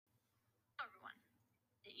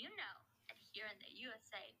you know that here in the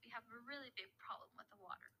USA, we have a really big problem with the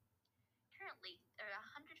water? Currently, there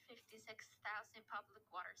are 156,000 public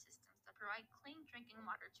water systems that provide clean drinking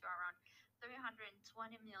water to around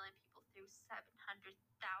 320 million people through 700,000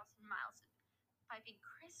 miles of piping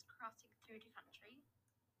crisscrossing through the country.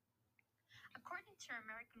 According to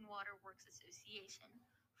American Water Works Association,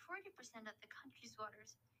 40% of the country's water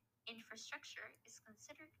infrastructure is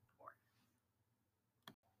considered poor.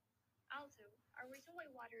 Also, a reason why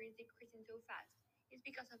water is decreasing so fast is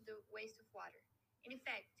because of the waste of water. In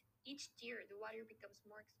fact, each year the water becomes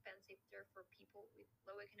more expensive, therefore people with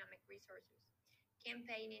low economic resources can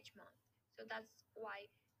pay in each month. So that's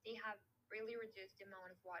why they have really reduced the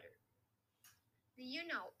amount of water. Do you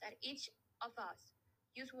know that each of us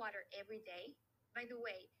use water every day? By the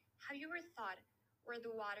way, have you ever thought where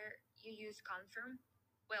the water you use comes from?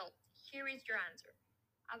 Well, here is your answer.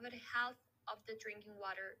 About half of the drinking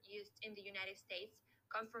water used in the United States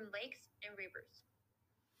come from lakes and rivers.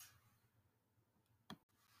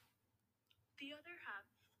 The other half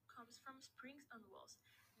comes from springs and wells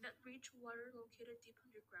that reach water located deep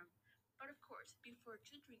underground. But of course, before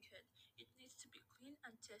you drink it, it needs to be clean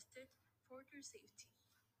and tested for your safety.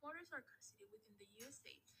 Water scarcity within the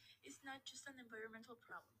USA is not just an environmental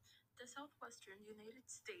problem. The southwestern United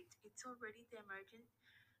States is already the emerging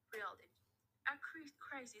reality. A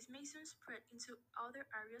crisis may soon spread into other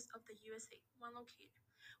areas of the USA when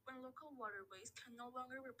local waterways can no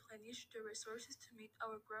longer replenish the resources to meet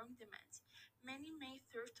our growing demands. Many may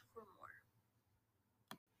thirst for more.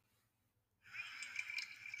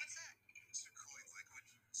 What's that? It's a Kool-Aid liquid.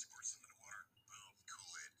 Squirt some in the water. Boom,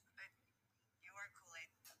 Kool-Aid. You are Kool-Aid.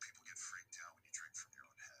 People get freaked out when you drink from your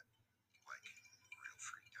own head. Like, real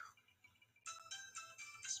freaked out.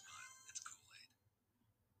 Smile, it's Kool-Aid.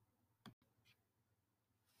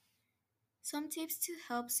 Some tips to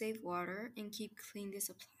help save water and keep clean the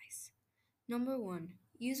supplies. Number 1.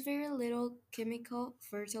 Use very little chemical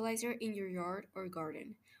fertilizer in your yard or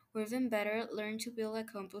garden. Or even better, learn to build a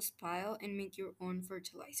compost pile and make your own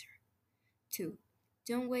fertilizer. 2.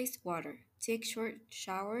 Don't waste water. Take short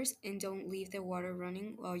showers and don't leave the water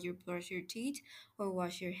running while you brush your teeth or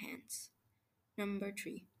wash your hands. Number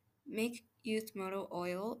 3. Make used motor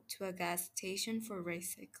oil to a gas station for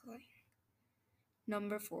recycling.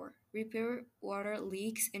 Number 4. Repair water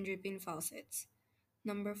leaks and dripping faucets.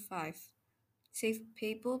 Number 5. Save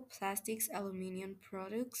paper, plastics, aluminum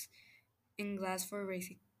products, and glass for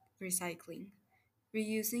recycling.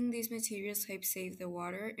 Reusing these materials helps save the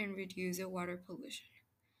water and reduce the water pollution.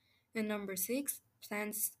 And number 6,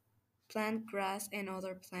 plant grass and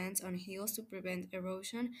other plants on hills to prevent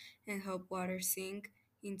erosion and help water sink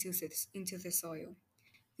into the soil.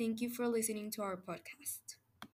 Thank you for listening to our podcast.